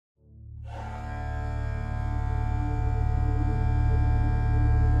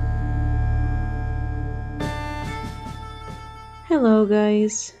Hello,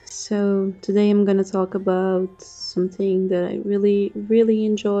 guys. So, today I'm gonna talk about something that I really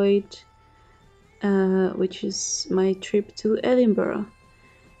enjoyed, which is my trip to Edinburgh.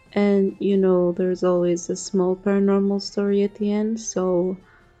 And there's always a small paranormal story at the end, so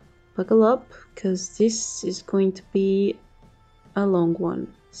buckle up because this is going to be a long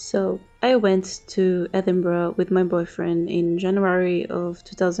one. So, I went to Edinburgh with my boyfriend in January of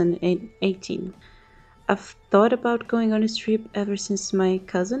 2018. I've thought about going on a trip ever since my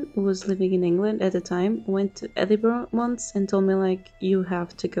cousin, who was living in England at the time, went to Edinburgh once and told me, like, you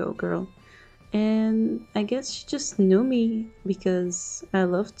have to go, girl. And I guess she just knew me because I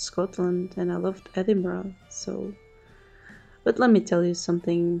loved Scotland and I loved Edinburgh. So, but let me tell you some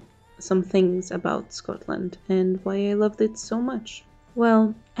things about Scotland and why I loved it so much.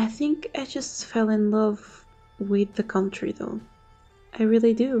 Well, I think I just fell in love with the country though. I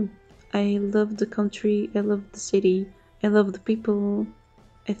really do. I love the country, I love the city, I love the people.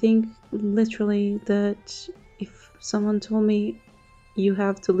 I think literally that if someone told me you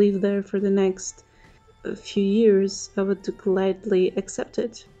have to live there for the next few years, I would gladly accept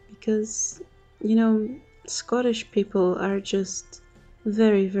it because, you know, Scottish people are just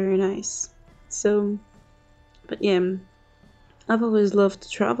very nice. So, but yeah, I've always loved to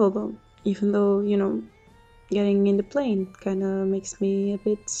travel though, even though, getting in the plane kind of makes me a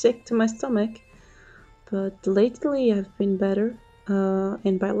bit sick to my stomach. But lately I've been better.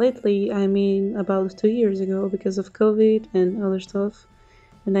 And by lately, I mean about 2 years ago because of COVID and other stuff.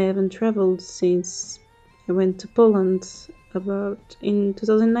 And I haven't traveled since I went to Poland about in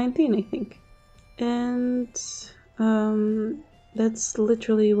 2019, I think. And um, that's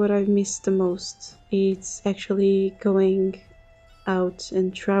literally what I've missed the most. It's actually going out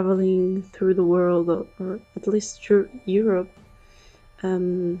and traveling through the world, or at least through Europe.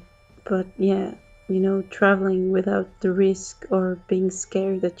 Um, but yeah, traveling without the risk or being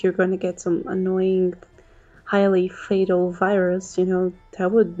scared that you're going to get some annoying, highly fatal virus, that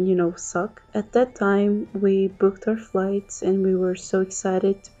would, suck. At that time, we booked our flights and we were so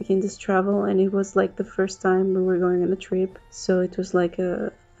excited to begin this travel, and it was like the first time we were going on a trip, so it was like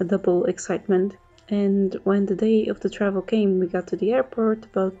a double excitement. And when the day of the travel came, we got to the airport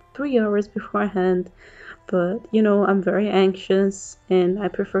about 3 hours beforehand. But I'm very anxious and I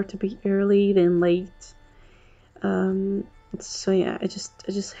prefer to be early than late. Um, so yeah, I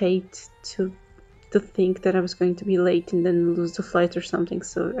just hate to think that I was going to be late and then lose the flight or something.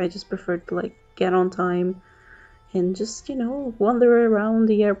 So I just preferred to like get on time and just wander around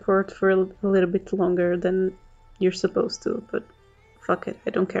the airport for a little bit longer than you're supposed to. But fuck it,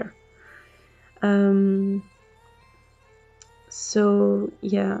 I don't care. Um, so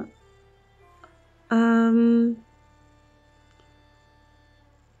yeah. Um,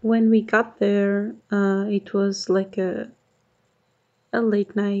 when we got there, it was like a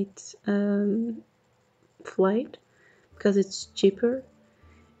late night flight because it's cheaper,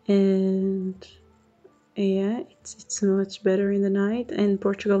 and yeah, it's much better in the night. And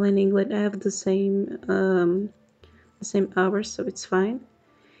Portugal and England have the same hours, so it's fine.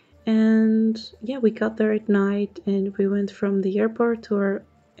 And yeah, we got there at night, and we went from the airport to our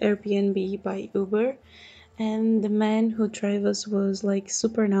Airbnb by Uber. And the man who drove us was like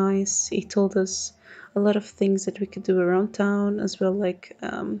super nice. He told us a lot of things that we could do around town, as well like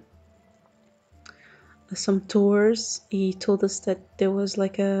some tours. He told us that there was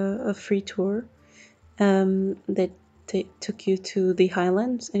like a free tour that took you to the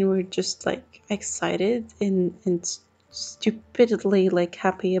Highlands, and we were just like excited and stupidly like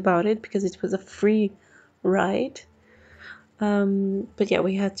happy about it because it was a free ride. But yeah,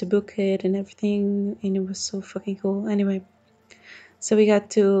 we had to book it and everything, and it was so fucking cool. Anyway, so we got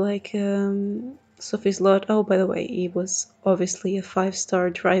to like Sophie's lot. Oh, by the way, he was obviously a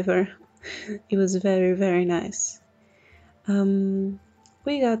five-star driver. It was very nice. Um,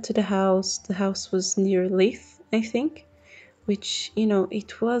 we got to the house. The house was near Leith, I think, which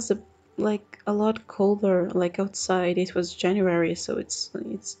it was like a lot colder. Like outside, it was January, so it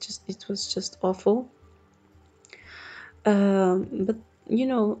was just awful. But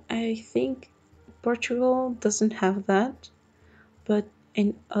I think Portugal doesn't have that, but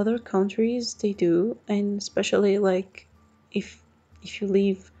in other countries they do, and especially like if you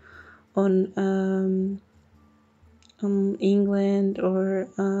live on England or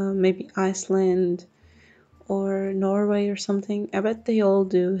maybe Iceland or Norway or something. I bet they all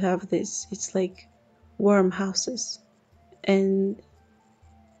do have this. It's like warm houses and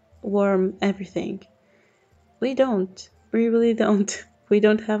warm everything. We don't. We really don't. We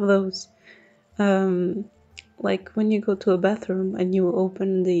don't have those. Um, like when you go to a bathroom and you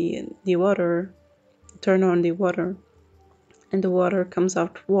open the water, turn on the water, and the water comes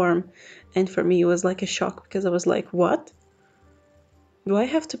out warm. And for me, it was like a shock because I was like, what? Do I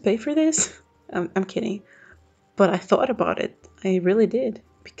have to pay for this? I'm kidding. But I thought about it. I really did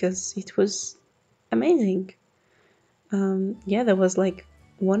because it was amazing. Yeah, that was like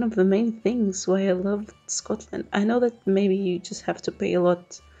one of the main things why I loved Scotland. I know that maybe you just have to pay a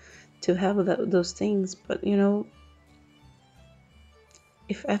lot to have those things, but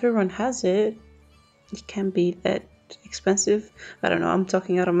if everyone has it, it can't be that expensive. I don't know, I'm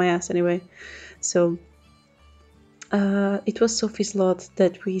talking out of my ass anyway. So it was Sophie's lot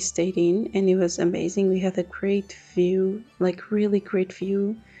that we stayed in, and it was amazing. We had a great view, like really great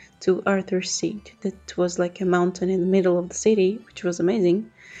view to Arthur's Seat. That was like a mountain in the middle of the city, which was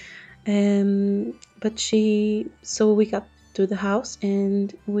amazing. But so we got to the house,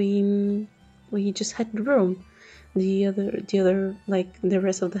 and we just had the room. The other, like the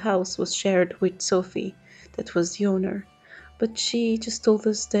rest of the house was shared with Sophie, that was the owner. But she just told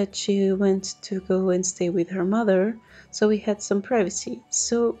us that she went to go and stay with her mother, so we had some privacy.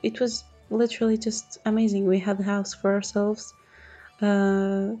 So it was literally just amazing. We had the house for ourselves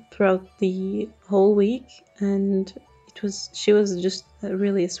throughout the whole week, and she was just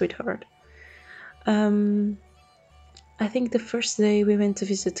really a sweetheart. Um, I think the first day we went to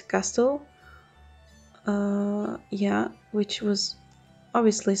visit the castle, yeah, which was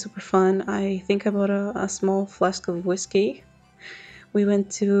obviously super fun. I think I bought a small flask of whiskey. We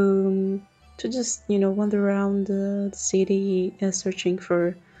went to just wander around the city, searching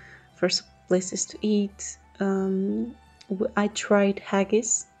for some places to eat. I tried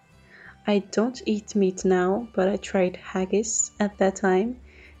haggis. I don't eat meat now, but I tried haggis at that time.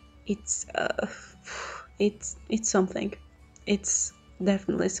 It's it's something. It's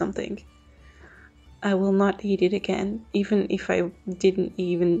definitely something. I will not eat it again, even if I didn't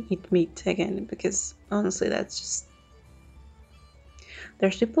even eat meat again, because honestly, that's just.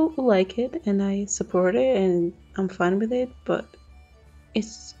 There's people who like it, and I support it, and I'm fine with it, but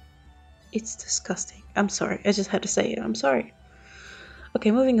it's it's disgusting. I'm sorry. I just had to say it. I'm sorry. Okay,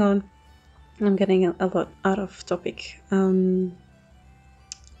 moving on. I'm getting a lot out of topic.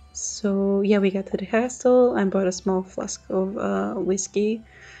 So yeah, we got to the hostel. I bought a small flask of whiskey,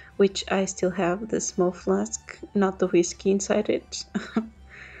 which I still have the small flask, not the whiskey inside it.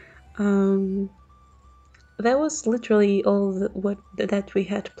 um, that was literally all what that we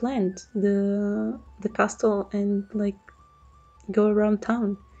had planned. The castle and like go around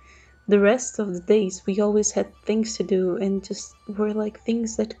town. The rest of the days we always had things to do and just were like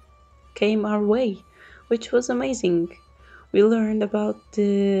things that came our way, which was amazing. We learned about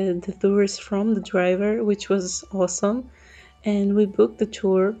the tours from the driver, which was awesome, and we booked the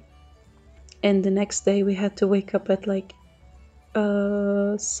tour. And the next day we had to wake up at like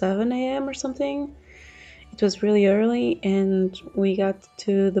 7 a.m. or something. It was really early, and we got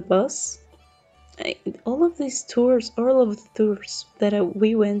to the bus. All of these tours, all of the tours that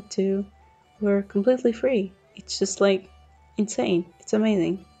we went to were completely free. It's just like insane. It's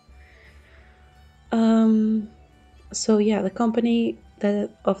amazing. Um, so yeah, the company that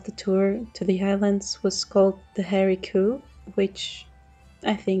of the tour to the islands was called the Harry Coo, which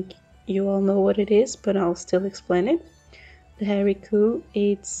I think you all know what it is, but I'll still explain it. The Harry Coo,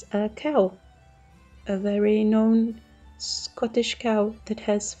 it's a cow, a very known Scottish cow that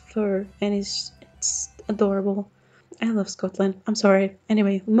has fur and it's adorable. I love Scotland. I'm sorry.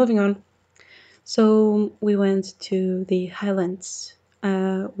 Anyway, moving on. So we went to the Highlands.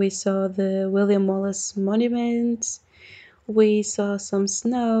 We saw the William Wallace Monument. We saw some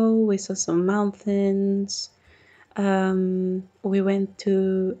snow. We saw some mountains. We went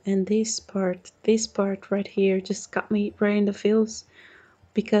to, and this part right here just got me right in the feels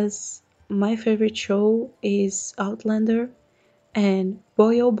because my favorite show is Outlander, and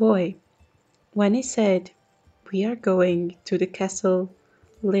boy oh boy, when he said we are going to the castle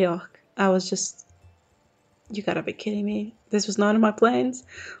Leoch, I was just, you gotta be kidding me. This was not in my plans.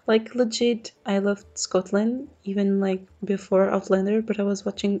 Like legit, I loved Scotland even like before Outlander, but I was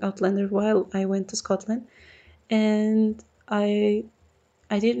watching Outlander while I went to Scotland, and I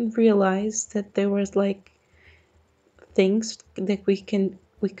didn't realize that there was like things that we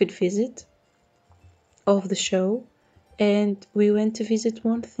could visit of the show, and we went to visit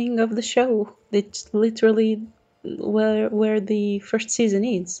one thing of the show. It's literally where the first season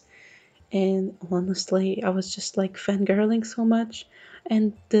is. And honestly, I was just like fangirling so much.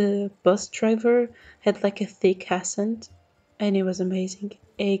 And the bus driver had like a thick accent, and it was amazing.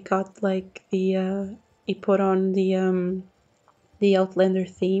 He got like he put on the Outlander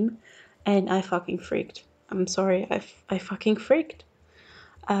theme, and I fucking freaked. I'm sorry, I fucking freaked.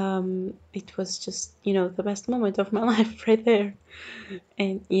 It was just, the best moment of my life right there.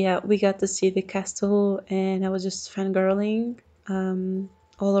 And yeah, we got to see the castle, and I was just fangirling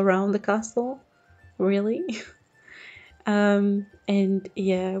all around the castle, really. And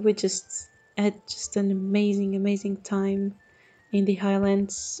yeah, we just had just an amazing, amazing time in the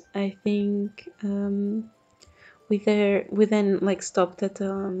Highlands. I think we then like stopped at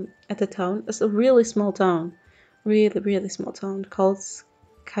a town. It's a really small town, really, really small town called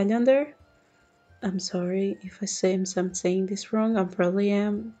Calendar. I'm sorry if I'm saying this wrong. I probably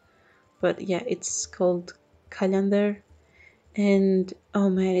am, but yeah, it's called Calendar. And oh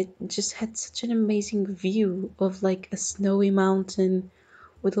man, it just had such an amazing view of like a snowy mountain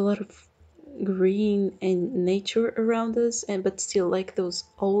with a lot of green and nature around us, and but still like those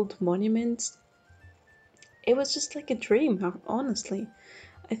old monuments. It was just like a dream, honestly.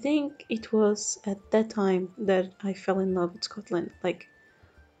 I think it was at that time that I fell in love with Scotland. Like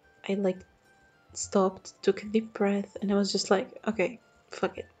I like stopped, took a deep breath, and I was just like, okay,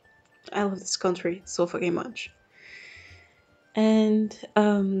 fuck it. I love this country so fucking much. And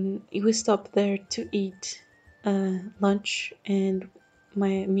we stopped there to eat lunch, and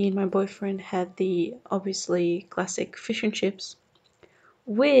me and my boyfriend had the obviously classic fish and chips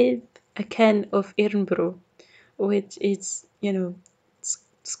with a can of Edinburgh, which is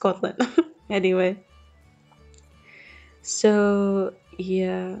Scotland. Anyway, so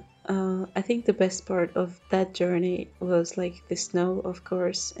yeah, I think the best part of that journey was like the snow, of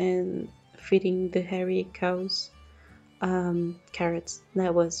course, and feeding the hairy cows carrots.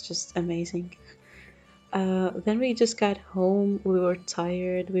 That was just amazing. Then we just got home. We were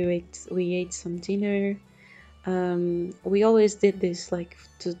tired. We ate some dinner. We always did this like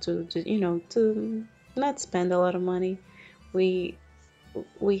to not spend a lot of money. We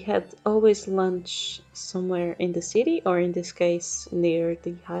we had always lunch somewhere in the city, or in this case near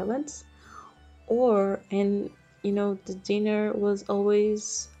the Highlands, or and the dinner was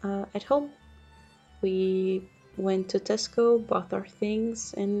always at home. We went to Tesco, bought our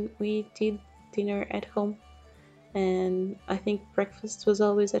things, and we did dinner at home. And I think breakfast was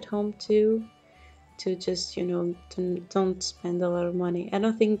always at home too, to just, to don't spend a lot of money. I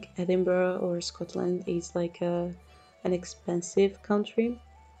don't think Edinburgh or Scotland is like an expensive country.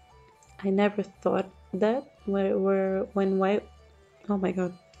 I never thought that oh my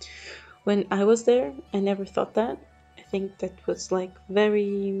god, when I was there, I never thought that. I think that was like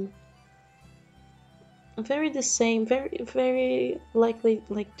very very the same, very very likely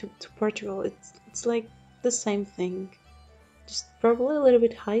like to Portugal. It's like the same thing, just probably a little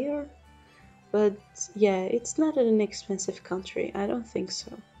bit higher. But yeah, it's not an expensive country. I don't think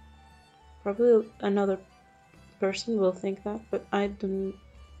so. Probably another person will think that, but I don't.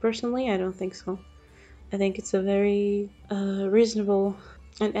 Personally, I don't think so. I think it's a very reasonable.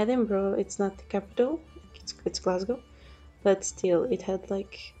 And Edinburgh, it's not the capital. It's Glasgow, but still, it had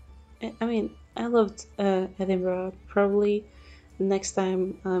like. I mean, I loved Edinburgh. Probably next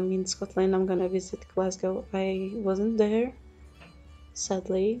time I'm in Scotland, I'm gonna visit Glasgow. I wasn't there,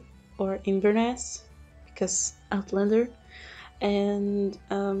 sadly, or Inverness, because Outlander. And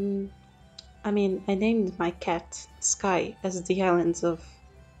I mean, I named my cat Sky, as the islands of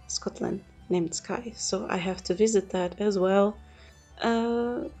Scotland named Sky, so I have to visit that as well.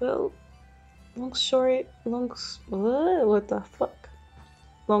 Well, long story, what the fuck?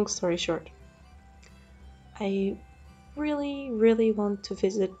 Long story short, I really, really want to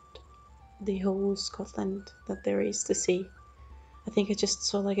visit the whole Scotland that there is to see. I think I just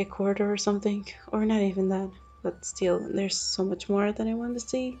saw like a quarter or something, or not even that, but still, there's so much more that I want to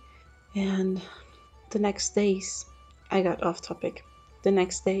see. And the next days, I got off topic. The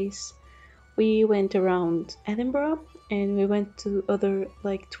next days, we went around Edinburgh, and we went to other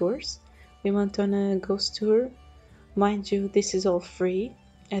like tours. We went on a ghost tour. Mind you, this is all free.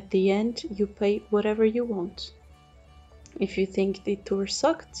 At the end, you pay whatever you want. If you think the tour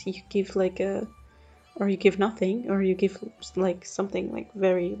sucked, you give like or you give nothing, or you give like something like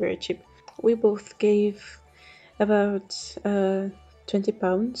very, very cheap. We both gave about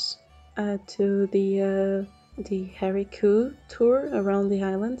 £20 to the Harry Koo tour around the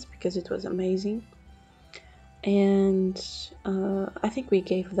islands, because it was amazing. And I think we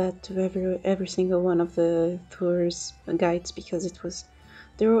gave that to every single one of the tours guides, because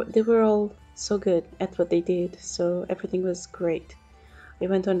they were all so good at what they did, so everything was great. We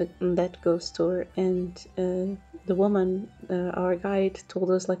went on that ghost tour, and the woman, our guide,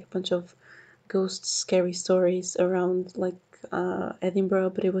 told us like a bunch of ghost scary stories around like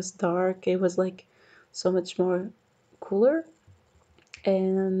Edinburgh, but it was dark. It was like so much more cooler.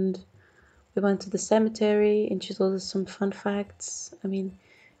 And we went to the cemetery, and she told us some fun facts. I mean,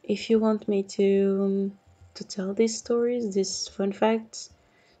 if you want me to tell these stories, these fun facts,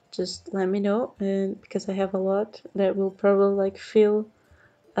 just let me know, and because I have a lot that will probably like fill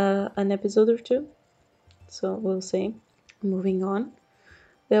an episode or two. So we'll see. Moving on,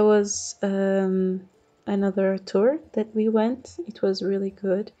 there was another tour that we went. It was really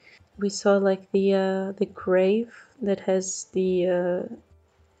good. We saw like the grave that has the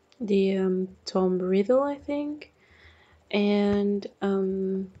Tom Riddle, I think, and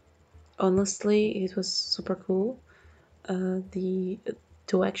honestly, it was super cool. The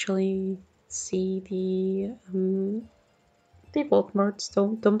to actually see the Voldemort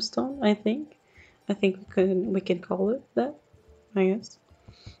stone tombstone. I think we can call it that. I guess.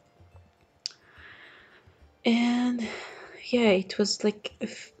 And yeah, it was like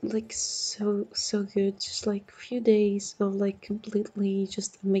like so good. Just like few days of like completely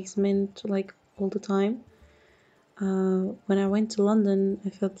just amazement, like all the time. When I went to London, I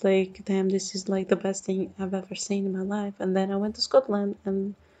felt like, damn, this is like the best thing I've ever seen in my life. And then I went to Scotland,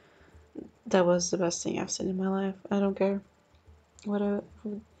 and that was the best thing I've seen in my life. I don't care what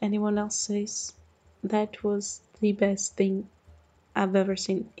anyone else says. That was the best thing I've ever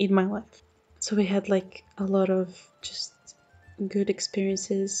seen in my life. So we had like a lot of just good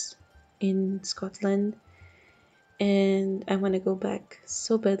experiences in Scotland, and I want to go back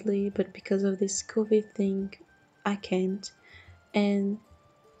so badly, but because of this COVID thing, I can't. And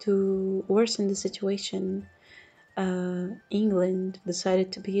to worsen the situation, England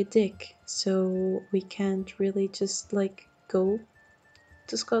decided to be a dick, so we can't really just like go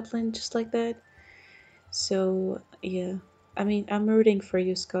to Scotland just like that. So yeah, I mean, I'm rooting for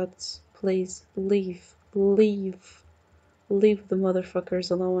you, Scots. Please leave the motherfuckers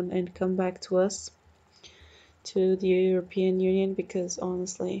alone and come back to us, to the European Union, because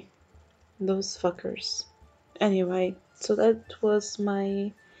honestly, those fuckers. Anyway, so that was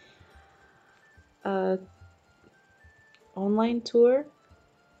my uh, online tour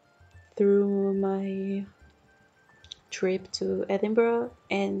through my trip to Edinburgh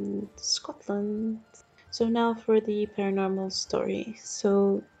and Scotland. So now for the paranormal story.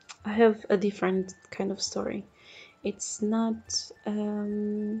 So I have a different kind of story. It's not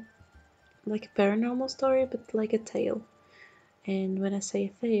like a paranormal story, but like a tale. And when I say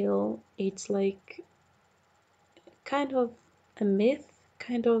a tale, it's like kind of a myth,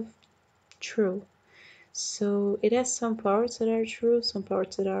 kind of true. So it has some parts that are true, some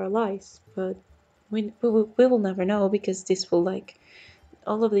parts that are lies, but we will never know, because this will like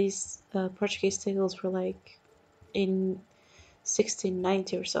all of these Portuguese tales were like in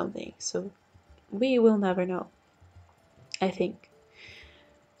 1690 or something. So we will never know, I think.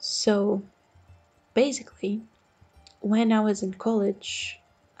 So basically, when I was in college,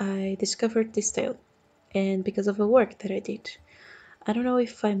 I discovered this tale, and because of the work that I did. I don't know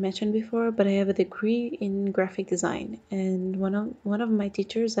if I mentioned before, but I have a degree in graphic design, and one of my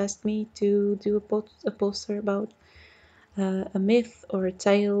teachers asked me to do a poster about a myth or a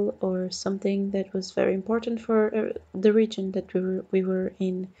tale or something that was very important for the region that we were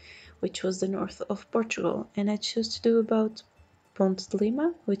in, which was the north of Portugal, and I chose to do about Ponte de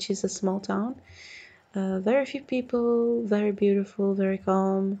Lima, which is a small town. Very few people, very beautiful, very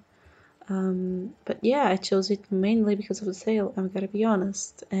calm. But yeah, I chose it mainly because of the sale, I'm gonna be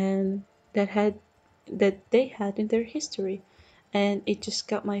honest, and that had that they had in their history, and it just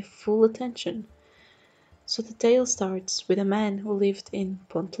got my full attention. So the tale starts with a man who lived in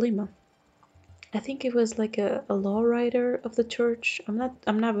Pont Lima. I think it was like a law writer of the church. I'm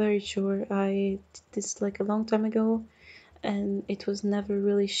not very sure. I did this like a long time ago, and it was never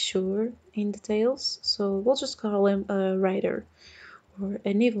really sure in the tales. So we'll just call him a writer, or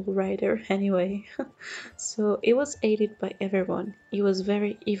an evil writer anyway. So it was hated by everyone. He was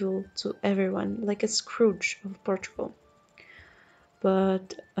very evil to everyone, like a Scrooge of Portugal.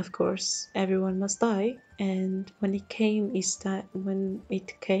 But of course, everyone must die, and when it came his time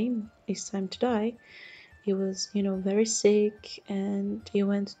to die, he was, very sick, and he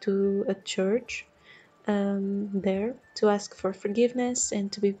went to a church there to ask for forgiveness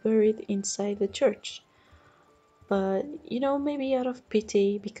and to be buried inside the church. But maybe out of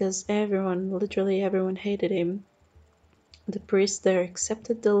pity, because literally everyone hated him, the priest there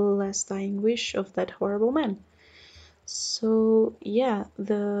accepted the last dying wish of that horrible man. So yeah,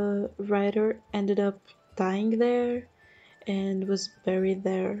 the writer ended up dying there and was buried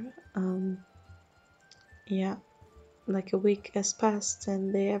there. Yeah, like a week has passed,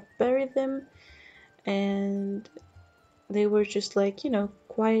 and they have buried them, and they were just like,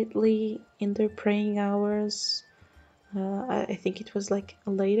 quietly in their praying hours. I think it was like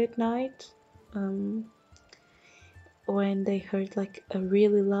late at night. Um, when they heard like a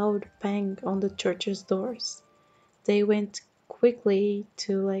really loud bang on the church's doors. They went quickly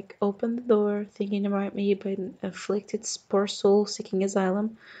to like open the door, thinking it might be an afflicted poor soul seeking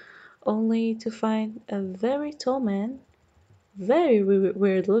asylum, only to find a very tall man, very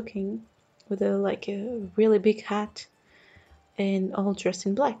weird looking, with a really big hat and all dressed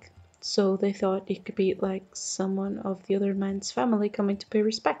in black. So they thought it could be like someone of the other man's family coming to pay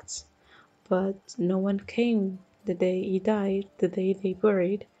respects. But no one came the day he died, the day they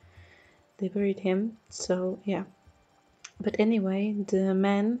buried him. So yeah. But anyway, the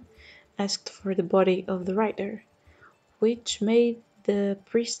man asked for the body of the writer, which made the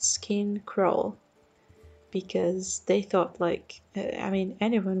priest's skin crawl because they thought like I mean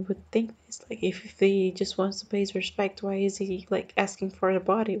anyone would think this, like if he just wants to pay his respect, why is he like asking for the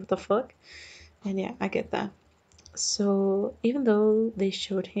body? What the fuck? And yeah, I get that. So even though they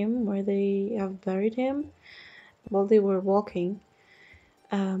showed him where they have buried him while they were walking,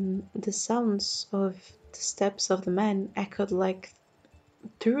 the sounds of the steps of the man echoed like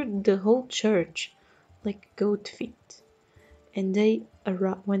through the whole church, like goat feet. And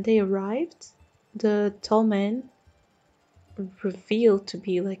when they arrived, the tall man revealed to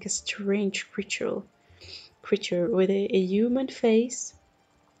be like a strange creature with a human face,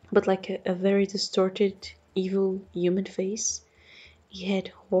 but like a very distorted, evil human face. He had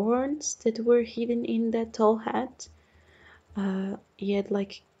horns that were hidden in that tall hat. He had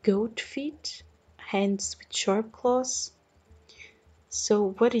like goat feet, hands with sharp claws.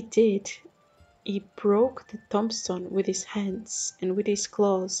 So what he did, he broke the tombstone with his hands, and with his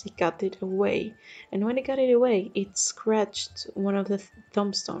claws he got it away. And when he got it away, it scratched one of the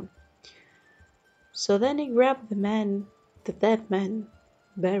tombstone. So then he grabbed the dead man,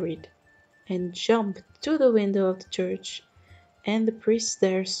 buried, and jumped to the window of the church, and the priests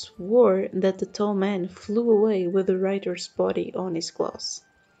there swore that the tall man flew away with the writer's body on his claws.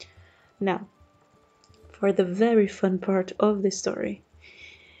 Now, for the very fun part of this story,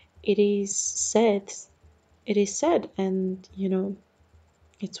 it is said, and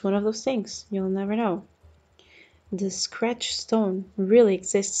it's one of those things you'll never know. The scratch stone really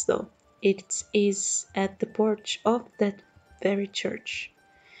exists though. It is at the porch of that very church.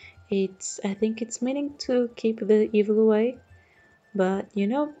 I think it's meaning to keep the evil away, but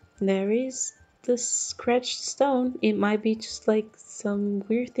there is the scratched stone. It might be just like some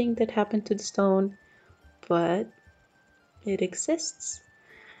weird thing that happened to the stone, but it exists.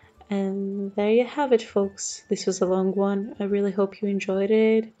 And there you have it, folks. This was a long one. I really hope you enjoyed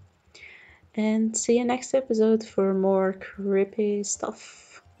it. And see you next episode for more creepy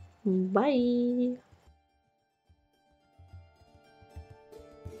stuff. Bye!